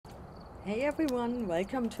Hey everyone,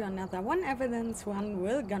 welcome to another One Evidence One.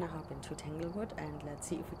 We're gonna hop into Tanglewood and let's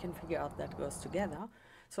see if we can figure out that goes together.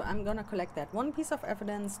 So I'm gonna collect that one piece of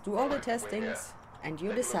evidence, do all the testings, and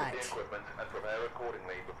you decide.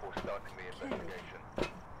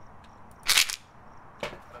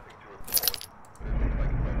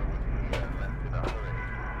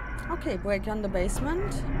 Okay, break on the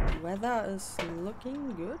basement. Weather is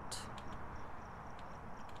looking good.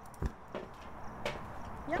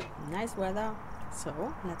 Yep, nice weather.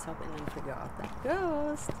 So let's hop in and figure out that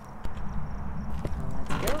ghost.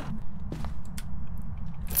 Let's go.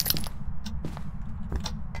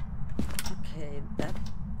 Okay, that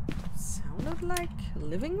sounded like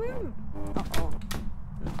living room. Uh-oh.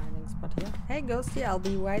 No hiding spot here. Hey ghosty, I'll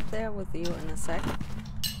be right there with you in a sec.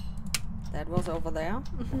 That was over there.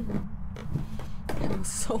 It was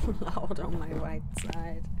so loud on my right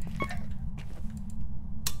side.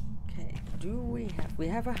 We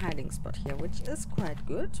have a hiding spot here, which is quite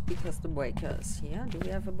good because the breaker is here. Do we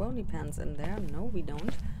have a bony pants in there? No, we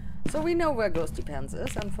don't. So we know where Ghosty Pants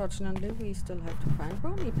is. Unfortunately, we still have to find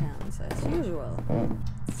bony pants as usual.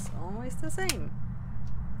 It's always the same.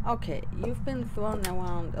 Okay, you've been thrown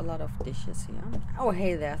around a lot of dishes here. Oh,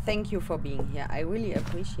 hey there. Thank you for being here. I really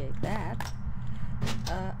appreciate that.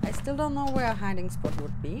 I still don't know where a hiding spot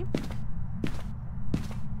would be.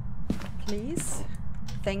 Please.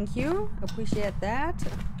 Thank you, appreciate that.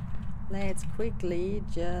 Let's quickly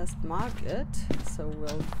just mark it so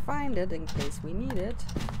we'll find it in case we need it.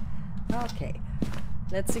 Okay,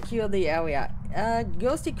 let's secure the area.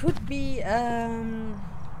 Ghosty could be in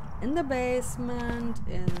the basement,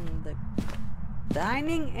 in the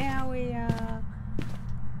dining area,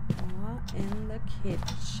 or in the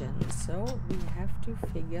kitchen. So we have to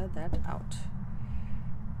figure that out.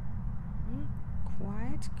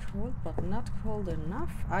 Quite cold, but not cold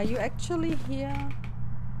enough. Are you actually here?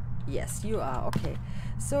 Yes, you are. Okay.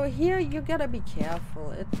 So here you gotta be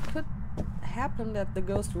careful. It could happen that the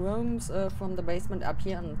ghost roams from the basement up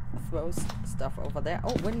here and throws stuff over there.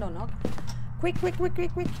 Oh, window knock. Quick, quick, quick,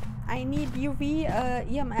 quick, quick. I need UV,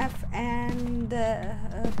 EMF, and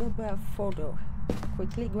photo.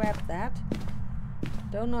 Quickly grab that.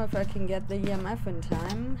 Don't know if I can get the EMF in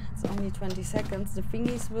time. It's only 20 seconds. The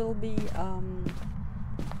thingies will be,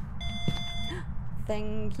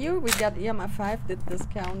 thank you. We got EMF 5. Did this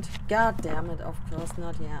count? God damn it. Of course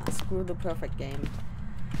not. Yeah, screw the perfect game.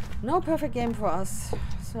 No perfect game for us.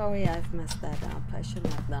 Sorry, I've messed that up. I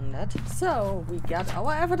shouldn't have done that. So, we got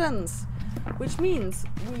our evidence. Which means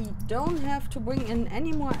we don't have to bring in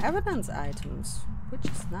any more evidence items. Which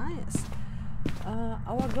is nice.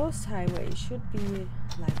 Our ghost highway should be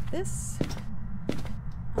like this.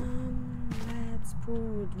 Let's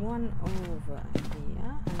put one over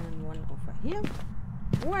here and one over here.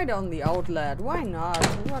 Right on the outlet. Why not?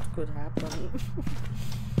 What could happen?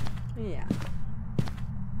 Yeah.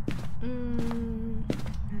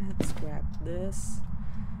 Let's grab this.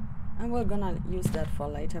 And we're gonna use that for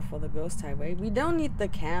later for the ghost highway. We don't need the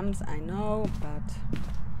cams, I know, but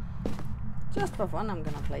just for fun, I'm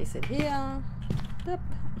gonna place it here. Yep.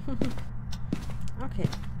 Okay.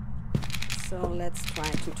 So let's try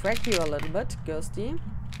to track you a little bit, Ghosty.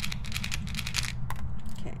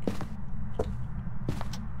 Okay.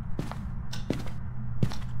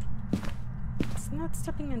 It's not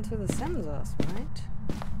stepping into the sensors, right?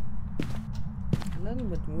 A little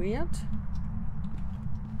bit weird.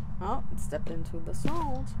 Oh, it stepped into the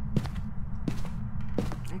salt.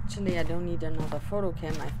 Actually, I don't need another photo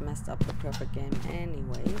cam. I've messed up the perfect game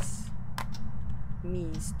anyways. Me,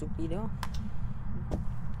 stupido.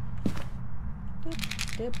 Dip,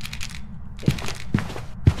 dip, dip.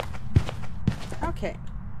 Okay.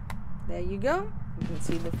 There you go. You can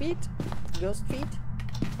see the feet. Ghost feet.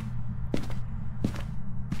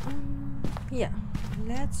 Yeah.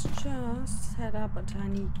 Let's just set up a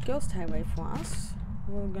tiny ghost highway for us.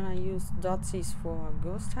 We're gonna use dotsies for a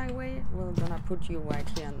ghost highway. We're gonna put you right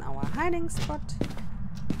here in our hiding spot.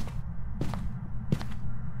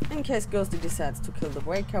 In case Ghosty decides to kill the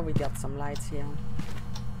breaker, we got some lights here.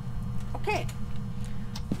 Okay.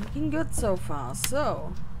 Looking good so far.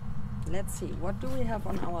 So, let's see. What do we have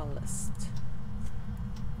on our list?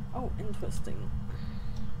 Oh, interesting.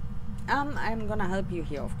 I'm gonna help you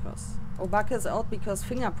here, of course. Obaka is out because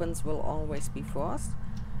fingerprints will always be forced.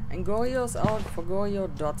 And Goryo's out. For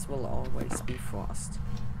Goryo, dots will always be forced.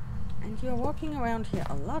 And you're walking around here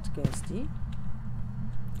a lot, Ghosty.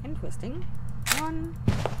 Interesting. 1,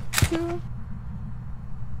 2.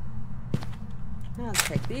 Let's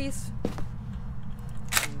take these.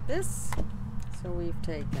 And this. So we've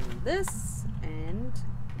taken this and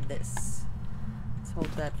this. Let's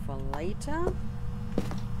hold that for later.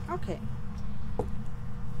 Okay. Okay.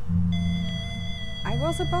 I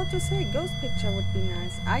was about to say ghost picture would be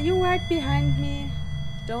nice. Are you right behind me?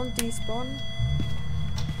 Don't despawn.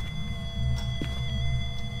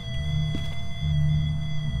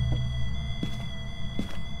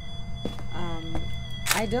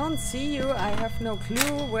 I don't see you. I have no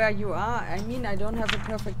clue where you are. I mean, I don't have a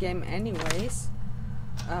perfect game anyways.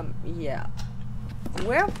 Yeah.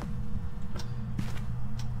 Where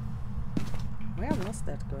was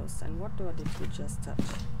that ghost and what door did you just touch?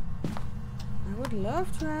 I would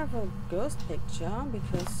love to have a ghost picture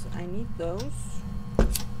because I need those.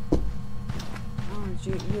 Oh,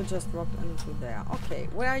 you just walked into there. Okay,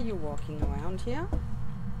 where are you walking around here?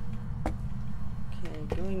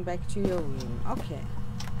 Okay, going back to your room. Okay.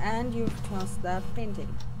 And you've tossed that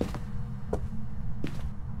painting.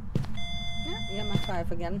 Yeah, my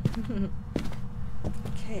 5 again.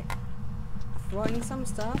 Okay. Throwing some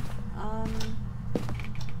stuff.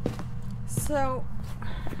 So,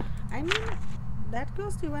 I mean, that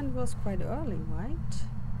ghost event was quite early, right?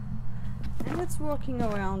 And it's walking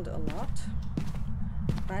around a lot.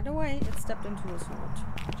 By the way, it stepped into the sword.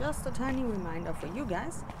 Just a tiny reminder for you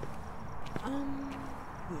guys.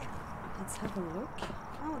 Yeah. Let's have a look.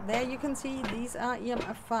 Oh, there you can see these are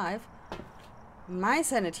EMF 5. My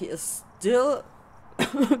sanity is still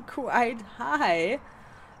quite high.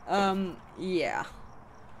 Yeah.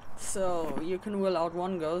 So you can rule out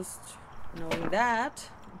one ghost knowing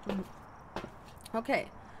that.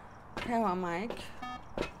 Okay. Power mic.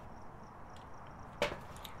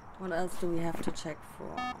 What else do we have to check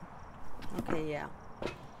for? Okay, yeah.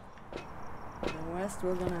 The rest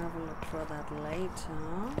we're gonna have a look for that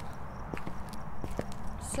later.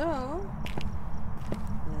 So,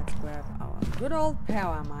 let's grab our good old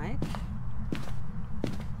power mic.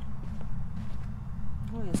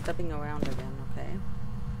 Oh, you're stepping around again, okay.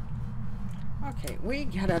 Okay, we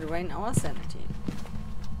gotta drain our sanity.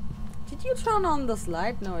 Did you turn on this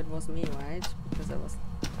light? No, it was me, right? Because I was...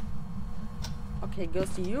 Okay,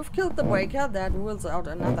 Ghosty, you've killed the breaker. That rules out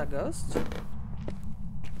another ghost.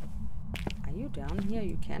 Are you down here?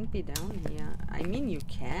 You can't be down here. I mean, you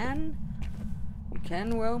can. You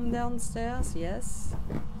can roam downstairs, yes.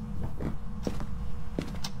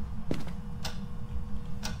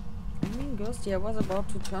 I mean, Ghosty, I was about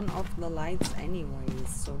to turn off the lights anyways,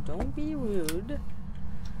 so don't be rude.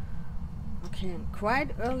 Okay, and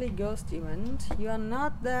quite early ghost event. You are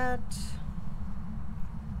not that...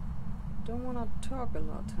 Don't want to talk a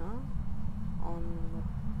lot, huh? On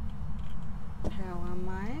the power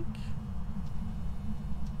mic.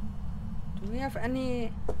 Do we have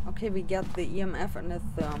any... Okay, we got the EMF and the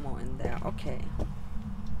thermo in there. Okay.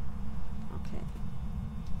 Okay.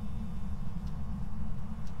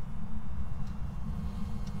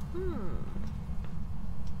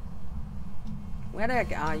 Where the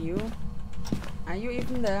heck are you? Are you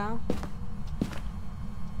even there?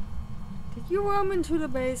 Did you roam into the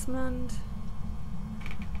basement?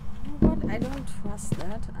 You know what? I don't trust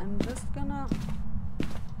that. I'm just gonna...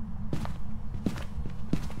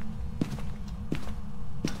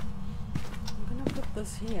 put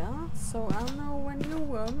this here, so I'll know when you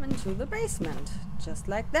roam into the basement. Just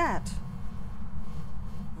like that.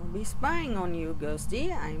 I'll be spying on you,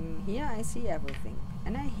 Ghosty. I'm here, I see everything.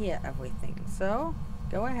 And I hear everything. So,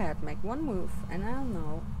 go ahead, make one move, and I'll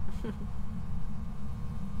know.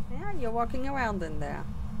 Yeah, you're walking around in there.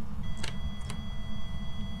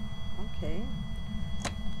 Okay.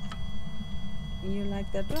 You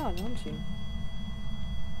like that door, don't you?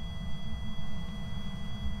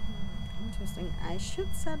 Interesting. I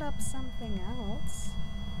should set up something else.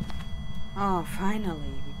 Oh,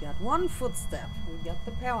 finally, we got one footstep. We got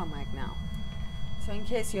the power mic now. So in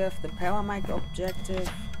case you have the power mic objective,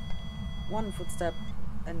 one footstep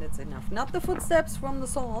and it's enough. Not the footsteps from the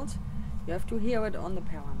salt. You have to hear it on the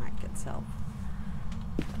power mic itself.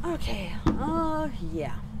 Okay.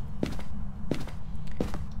 Yeah.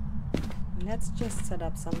 Let's just set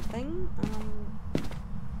up something.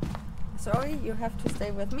 Sorry, you have to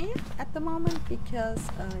stay with me at the moment because,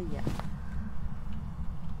 yeah.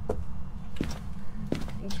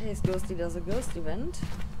 In case Ghosty does a ghost event.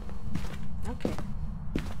 Okay.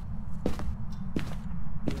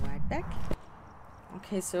 Be right back.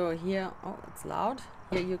 Okay, so here, oh, it's loud.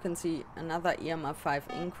 Here you can see another EMF 5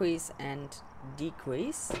 increase and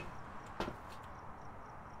decrease.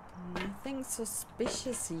 Nothing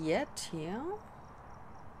suspicious yet here.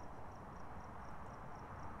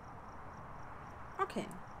 Okay,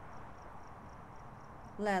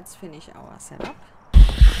 let's finish our setup.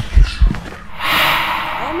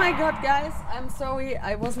 Oh my god, guys, I'm sorry,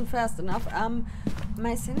 I wasn't fast enough.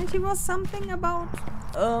 My sanity was something about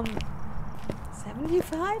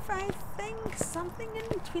 75, I think. Something in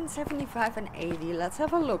between 75 and 80. Let's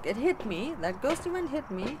have a look. It hit me. That ghost event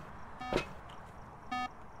hit me.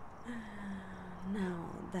 No,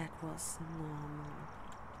 that was normal.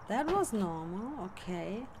 That was normal,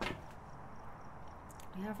 okay.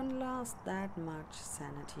 We haven't lost that much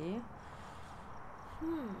sanity.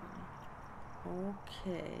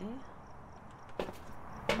 Okay.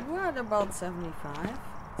 We're at about 75.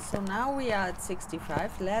 So now we are at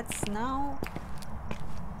 65. Let's now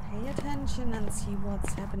pay attention and see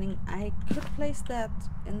what's happening. I could place that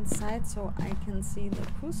inside so I can see the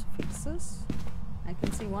crucifixes. I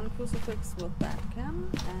can see one crucifix with that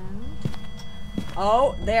cam and...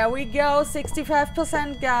 Oh, there we go.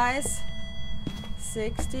 65%, guys.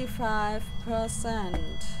 65%.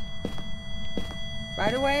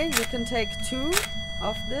 By the way, you can take 2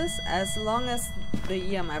 of this as long as the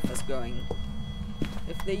EMF is going.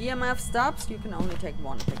 If the EMF stops, you can only take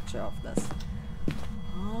 1 picture of this.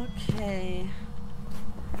 Okay.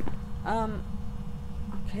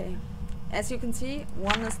 Okay. As you can see,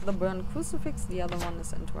 one is the burned crucifix, the other one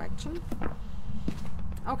is interaction.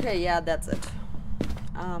 Okay, yeah, that's it.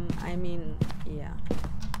 I mean, yeah.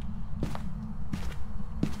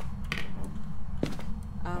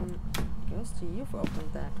 Ghosty, you've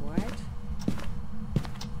opened that, right?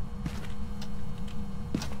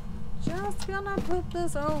 Just gonna put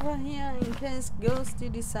this over here in case Ghosty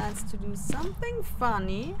decides to do something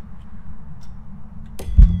funny.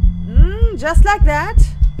 Just like that.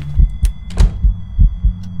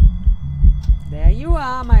 There you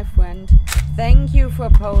are, my friend. Thank you for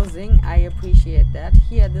posing. I appreciate that.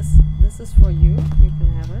 Here, this is for you. You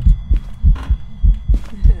can have it.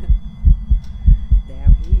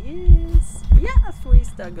 There he is. Yeah,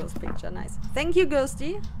 3-star ghost picture. Nice. Thank you,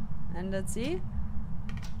 Ghosty. And let's see.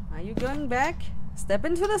 Are you going back? Step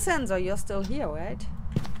into the sensor. You're still here, right?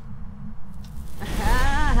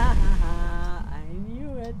 I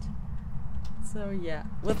knew it. So yeah,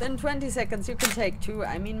 within 20 seconds you can take 2.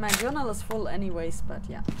 I mean, my journal is full anyways, but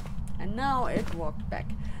yeah. And now it walked back.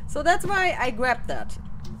 So that's why I grabbed that.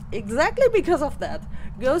 Exactly because of that.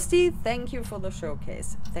 Ghosty, thank you for the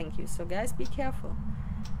showcase. Thank you. So guys, be careful.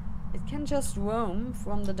 It can just roam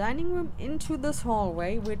from the dining room into this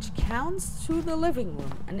hallway, which counts to the living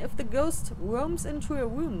room. And if the ghost roams into a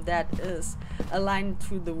room that is aligned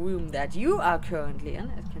to the room that you are currently in,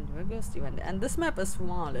 it can do a ghost event. And this map is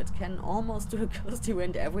small. It can almost do a ghost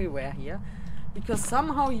event everywhere here. Because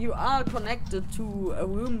somehow you are connected to a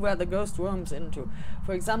room where the ghost roams into.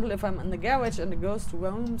 For example, if I'm in the garage and the ghost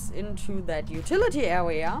roams into that utility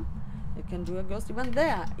area, it can do a ghost event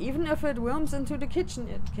there. Even if it roams into the kitchen,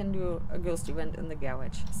 it can do a ghost event in the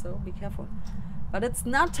garage. So be careful. But it's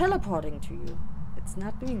not teleporting to you. It's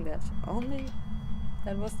not doing that. Only...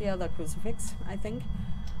 That was the other crucifix, I think.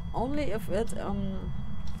 Only if it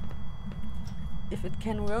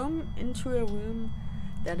can roam into a room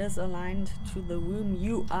that is aligned to the room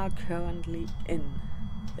you are currently in.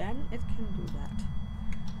 Then it can do that.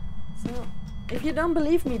 So... If you don't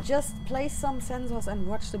believe me, just place some sensors and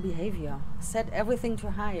watch the behavior. Set everything to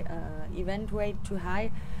high, event rate to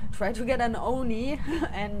high. Try to get an Oni,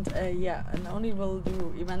 and yeah, an Oni will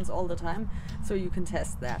do events all the time, so you can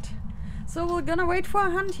test that. So we're gonna wait for a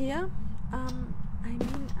hunt here. I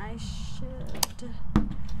mean, I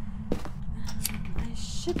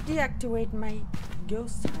should deactivate my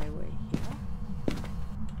ghost highway here.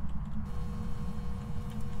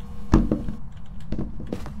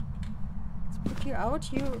 You out.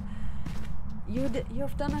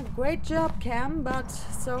 You've done a great job, Cam, but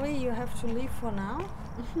sorry, you have to leave for now.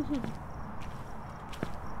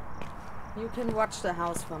 You can watch the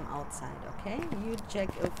house from outside, okay? You check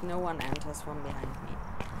if no one enters from behind me.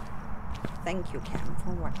 Thank you, Cam,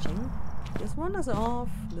 for watching. This one is off.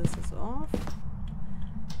 This is off.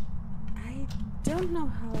 I don't know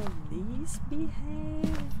how these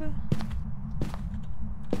behave.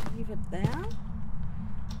 Leave it there.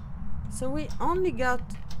 So we only got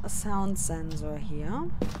a sound sensor here.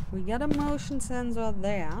 We got a motion sensor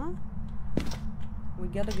there. We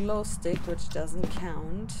got a glow stick, which doesn't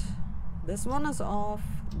count. This one is off.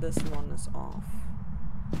 This one is off.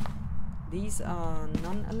 These are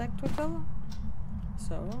non-electrical.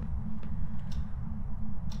 So...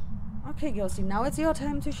 Okay, Ghosty, now it's your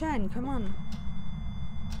time to shine. Come on.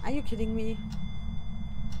 Are you kidding me?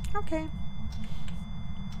 Okay.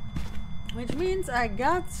 Which means I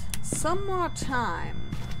got some more time.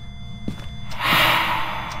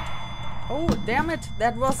 Oh, damn it.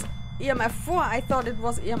 That was EMF 4. I thought it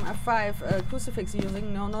was EMF 5 crucifix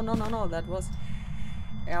using. No. That was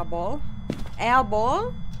airball.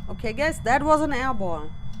 Airball? Okay, guys, that was an airball.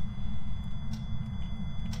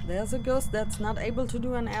 There's a ghost that's not able to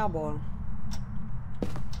do an airball.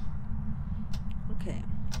 Okay.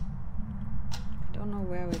 I don't know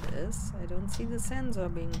where it is. I don't see the sensor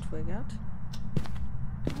being triggered.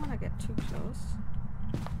 Don't want to get too close.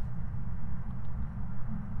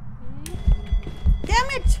 Damn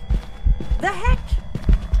it! The heck!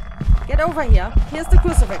 Get over here. Here's the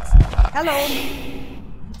crucifix. Hello!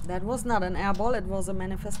 That was not an airball, it was a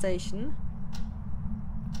manifestation.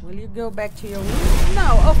 Will you go back to your room?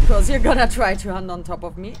 No, of course you're gonna try to hunt on top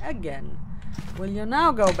of me again. Will you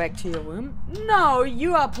now go back to your room? No,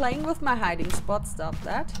 you are playing with my hiding spot. Stop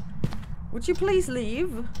that. Would you please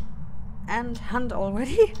leave? And hunt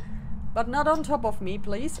already? But not on top of me,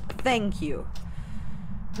 please. Thank you.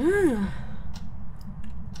 The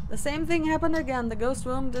same thing happened again. The ghost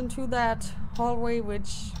roamed into that hallway,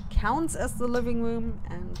 which counts as the living room,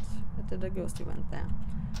 and it did a ghost event there.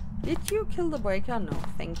 Did you kill the breaker? No,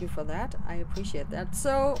 thank you for that. I appreciate that.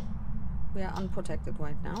 So, we are unprotected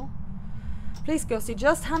right now. Please, ghosty,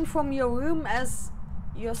 just hunt from your room as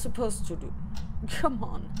you're supposed to do. Come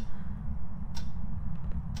on.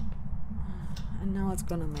 And now it's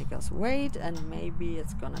gonna make us wait, and maybe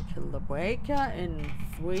it's gonna kill the breaker in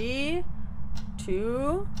 3,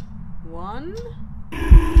 2, 1.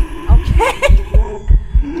 Okay.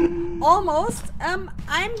 Almost. I'm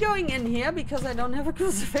going in here because I don't have a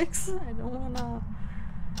crucifix. I don't wanna...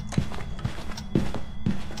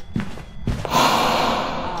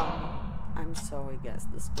 I'm sorry guys,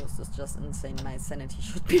 this ghost is just insane. My sanity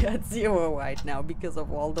should be at 0 right now because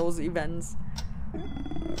of all those events.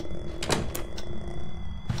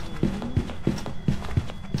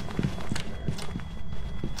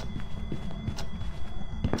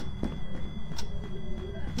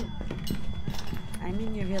 I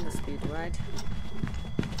mean, you hear the speed, right?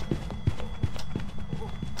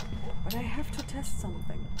 But I have to test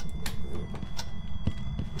something.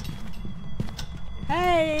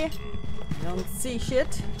 Hey! I don't see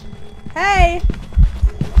shit. Hey!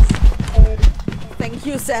 Thank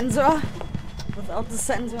you, sensor. Without the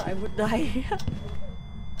sensor, I would die here.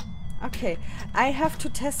 Okay, I have to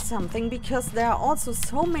test something because there are also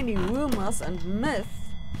so many rumors and myths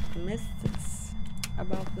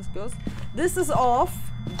about this ghost. This is off.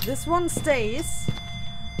 This one stays.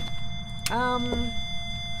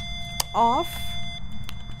 Off.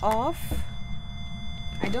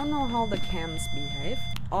 I don't know how the cams behave.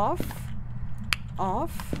 Off.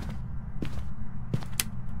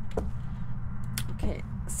 Okay,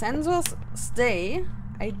 sensors stay.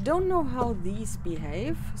 I don't know how these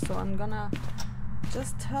behave, so I'm gonna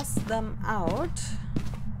just test them out.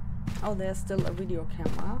 Oh, there's still a video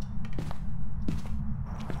camera.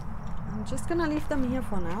 I'm just gonna leave them here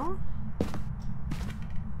for now.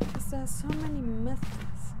 Because there's so many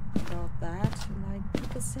myths about that. Like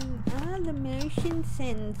people saying, the motion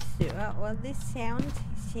sensor or the sound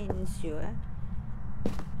sensor.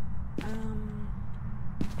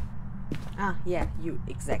 Yeah, you,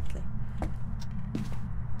 exactly.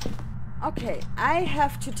 Okay, I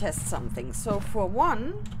have to test something. So for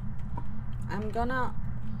one, I'm gonna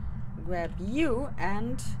grab you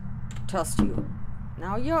and toss you.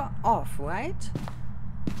 Now you're off, right?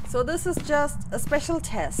 So this is just a special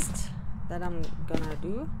test that I'm gonna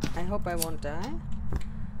do. I hope I won't die.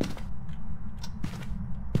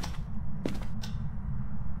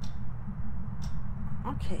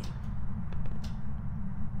 Okay.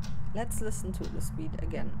 Let's listen to the speed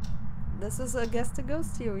again. This is a guess the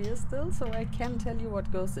ghost theory still, so I can't tell you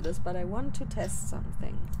what ghost it is, but I want to test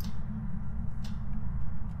something.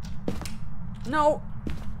 No!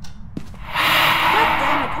 God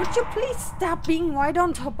damn it, would you please stop being right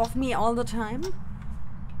on top of me all the time?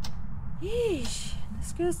 Yeesh,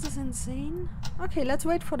 this ghost is insane. Okay, let's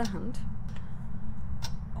wait for the hunt.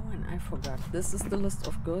 Oh, and I forgot. This is the list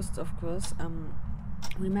of ghosts, of course.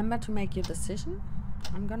 Remember to make your decision.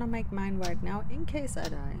 I'm gonna make mine right now in case I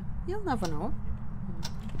die. You'll never know.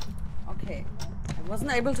 Okay, I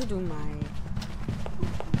wasn't able to do my...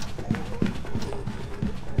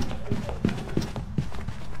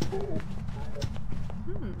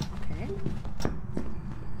 okay.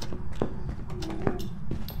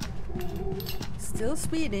 Still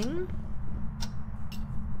speeding.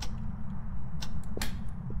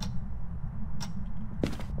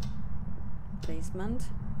 Basement.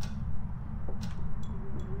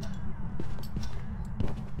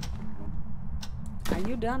 Are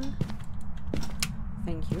you done?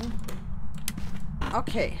 Thank you.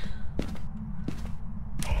 Okay.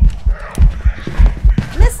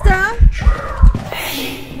 Mister!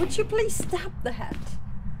 Would you please stop that?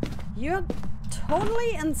 You're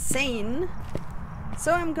totally insane.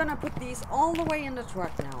 So I'm gonna put these all the way in the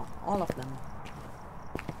truck now. All of them.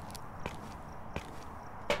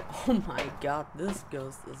 Oh my god, this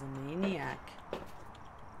ghost is a maniac.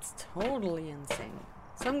 It's totally insane.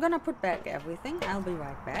 So I'm gonna put back everything. I'll be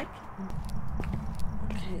right back.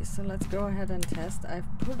 Okay, so let's go ahead and test. I've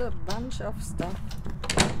put a bunch of stuff.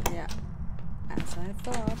 Yeah, as I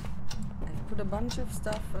thought. I've put a bunch of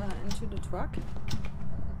stuff into the truck.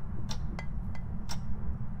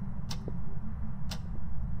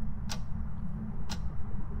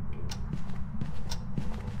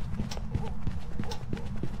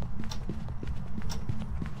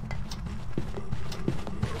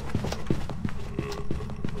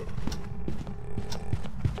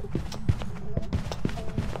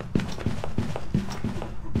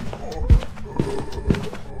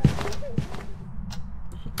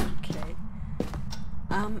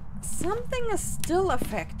 Something is still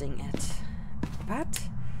affecting it, but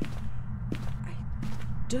I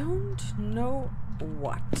don't know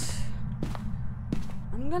what.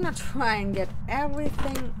 I'm gonna try and get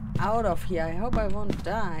everything out of here. I hope I won't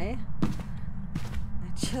die. I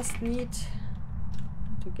just need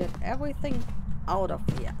to get everything out of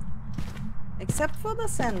here. Except for the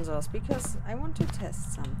sensors, because I want to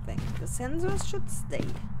test something. The sensors should stay.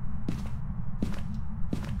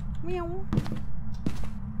 Meow.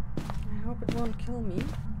 I hope it won't kill me.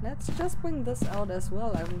 Let's just bring this out as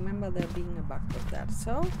well. I remember there being a bug with that.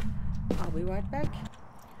 So, I'll be right back.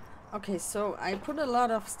 Okay, so I put a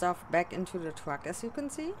lot of stuff back into the truck, as you can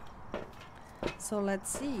see. So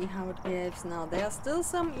let's see how it behaves now. There are still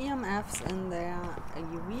some EMFs in there, a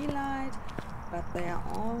UV light, but they are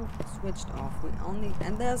all switched off.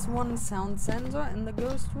 And there's one sound sensor in the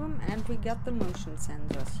ghost room, and we got the motion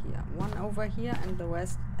sensors here. One over here, and the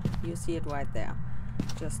rest, you see it right there.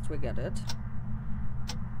 Just triggered it.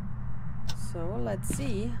 So let's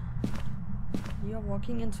see. You're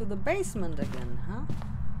walking into the basement again, huh?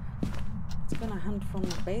 It's gonna hunt from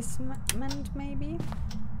the basement maybe.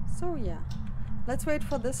 So yeah, let's wait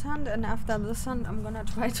for this hunt, and after this hunt I'm gonna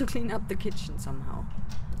try to clean up the kitchen somehow.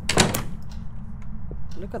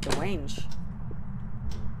 Look at the range.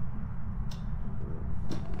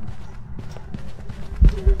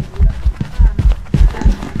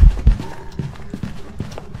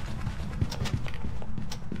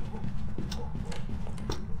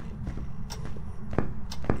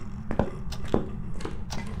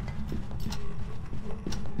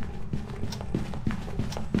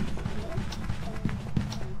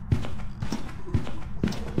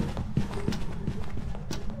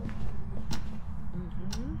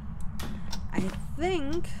 I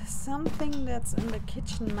think something that's in the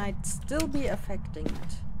kitchen might still be affecting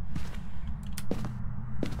it.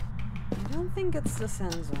 I don't think it's the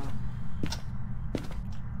sensor.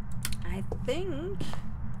 I think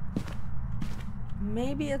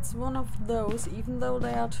maybe it's one of those, even though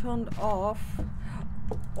they are turned off.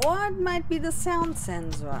 Or it might be the sound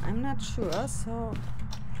sensor. I'm not sure. So,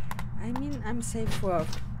 I mean, I'm safe for a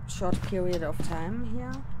short period of time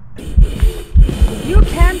here. You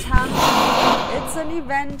can't hunt. It's an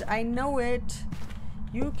event. I know it.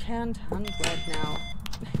 You can't hunt right now.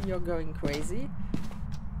 You're going crazy.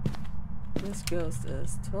 This ghost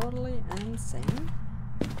is totally insane.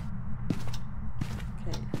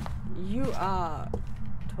 Okay. You are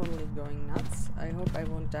totally going nuts. I hope I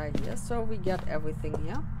won't die here. So we got everything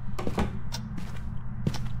here.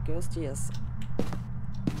 Ghosty is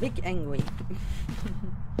big angry.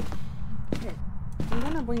 Okay. I'm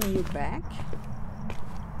gonna bring you back.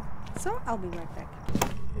 So I'll be right back.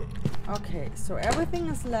 Okay, so everything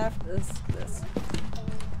is left is this.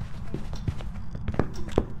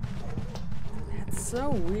 That's so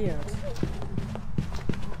weird.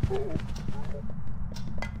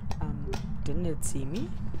 Didn't it see me?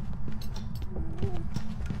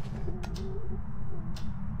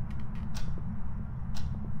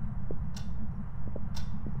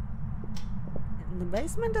 In the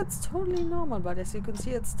basement that's totally normal, but as you can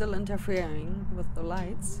see it's still interfering with the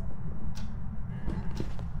lights.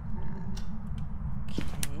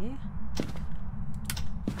 Okay.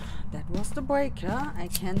 That was the breaker. I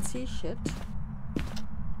can't see shit.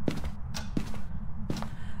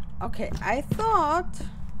 Okay, I thought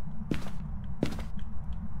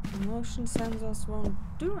the motion sensors won't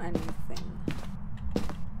do anything.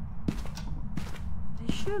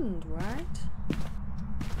 They shouldn't, right?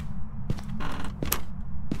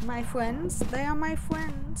 My friends, they are my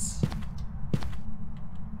friends.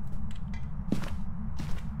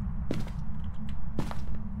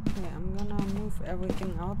 Okay, I'm gonna move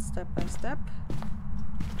everything out step by step.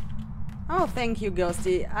 Oh, thank you,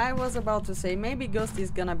 Ghosty. I was about to say, maybe Ghosty's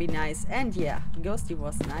gonna be nice. And yeah, Ghosty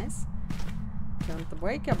was nice. Turned the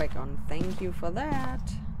breaker back on. Thank you for that.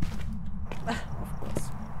 Of course.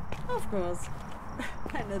 Of course.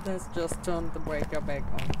 And it has just turned the breaker back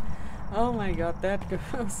on. Oh my god, that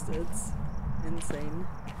ghost, it's insane.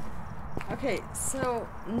 Okay, so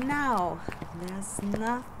now there's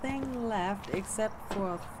nothing left except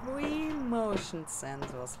for 3 motion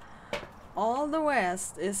sensors. All the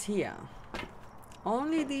rest is here.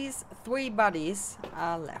 Only these 3 bodies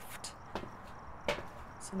are left.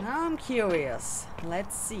 So now I'm curious.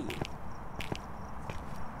 Let's see.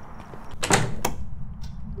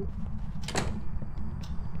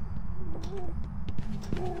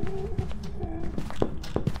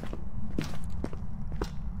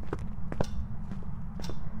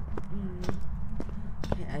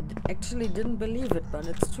 Okay, I actually didn't believe it, but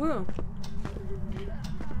it's true.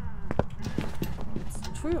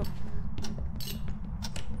 It's true.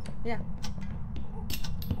 Yeah.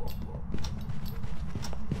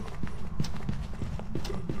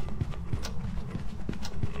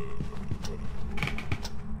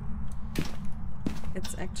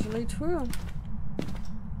 It's actually true.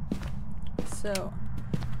 So,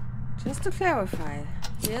 just to clarify,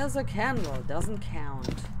 here's a candle, doesn't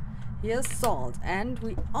count. Here's salt, and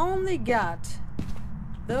we only got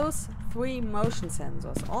those 3 motion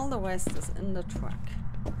sensors. All the rest is in the truck.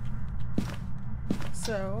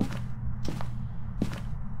 So,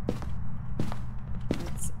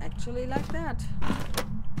 it's actually like that.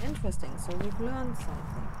 Interesting, so we've learned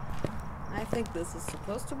something. I think this is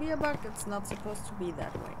supposed to be a bug, it's not supposed to be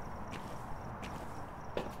that way.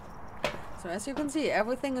 So as you can see,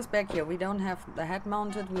 everything is back here. We don't have the head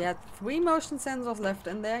mounted. We had 3 motion sensors left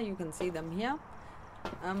in there. You can see them here.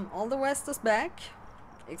 All the rest is back,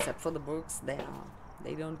 except for the books.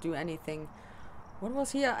 They don't do anything. What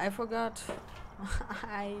was here? I forgot.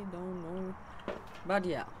 I don't know. But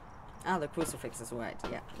yeah. Ah, the crucifix is right.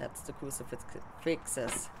 Yeah, that's the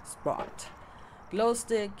crucifix's spot. Glow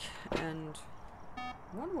stick and...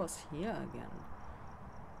 what was here again?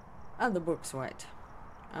 Ah, the book's right.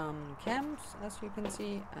 Camps, as you can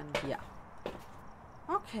see, and yeah.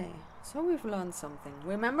 Okay, so we've learned something.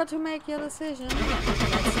 Remember to make your decision.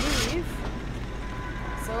 Let's leave.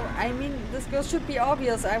 So, I mean, this ghost should be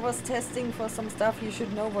obvious. I was testing for some stuff. You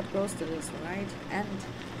should know what ghost it is, right? And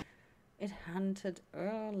it hunted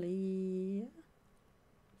early.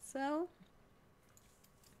 So,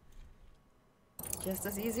 just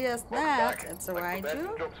as easy as that. It's a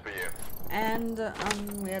Raiju. And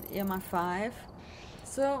we had EMI 5.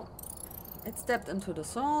 So, it stepped into the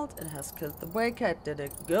salt, it has killed the breaker, it did a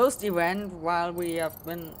ghost event while we have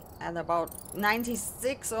been at about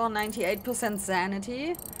 96 or 98%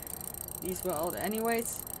 sanity. These were out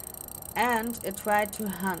anyways. And it tried to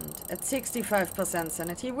hunt at 65%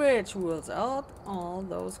 sanity, which rules out all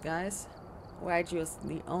those guys. Raiju is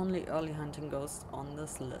the only early hunting ghost on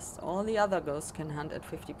this list. All the other ghosts can hunt at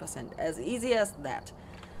 50%, as easy as that.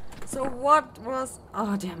 So what was...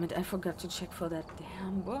 oh, damn it, I forgot to check for that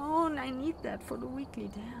damn bone. I need that for the weekly,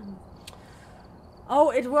 damn.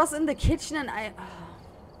 Oh, it was in the kitchen and I...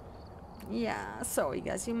 yeah, sorry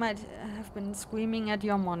guys, you might have been screaming at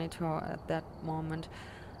your monitor at that moment.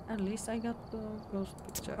 At least I got the ghost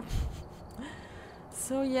picture.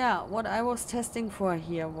 So yeah, what I was testing for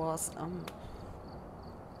here was...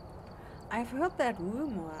 I've heard that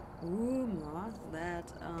rumor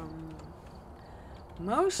that...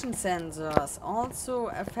 motion sensors also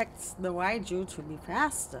affects the Raiju to be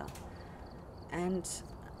faster, and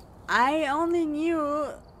I only knew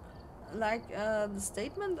like the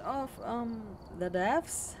statement of the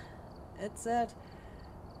devs. It said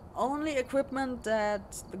only equipment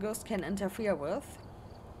that the ghost can interfere with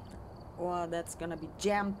or that's gonna be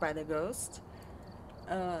jammed by the ghost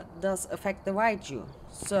does affect the Raiju.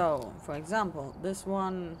 So for example, this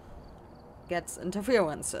one gets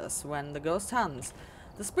interferences when the ghost hunts.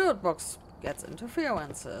 The spirit box gets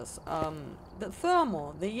interferences. The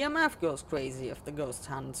thermal, the EMF goes crazy if the ghost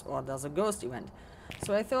hunts or does a ghost event.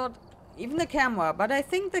 So I thought, even the camera, but I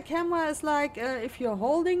think the camera is like, if you're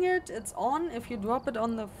holding it, it's on. If you drop it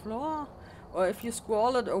on the floor, or if you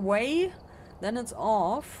scroll it away, then it's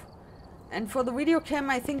off. And for the video cam,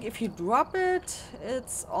 I think if you drop it,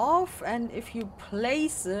 it's off, and if you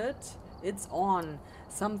place it, it's on.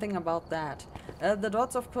 Something about that. The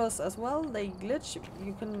dots, of course, as well, they glitch.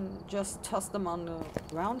 You can just toss them on the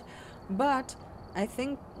ground. But I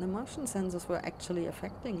think the motion sensors were actually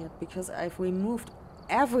affecting it, because I've removed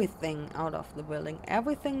everything out of the building.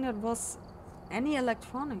 Everything that was any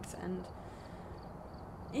electronics. And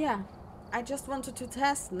yeah, I just wanted to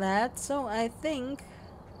test that. So I think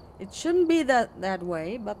it shouldn't be that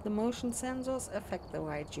way, but the motion sensors affect the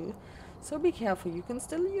Raiju. So be careful, you can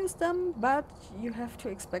still use them, but you have to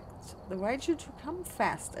expect the raichu to come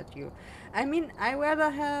fast at you. I mean, I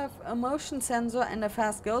rather have a motion sensor and a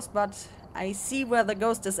fast ghost, but I see where the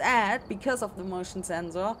ghost is at because of the motion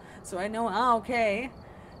sensor, so I know, okay,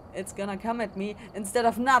 it's gonna come at me, instead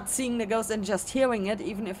of not seeing the ghost and just hearing it,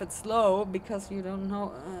 even if it's slow, because you don't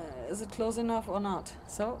know, is it close enough or not.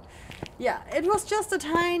 So, yeah, it was just a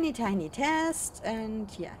tiny test, and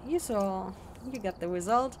yeah, you got the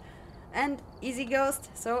result. And easy ghost,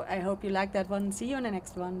 so I hope you liked that one. See you in the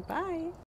next one. Bye!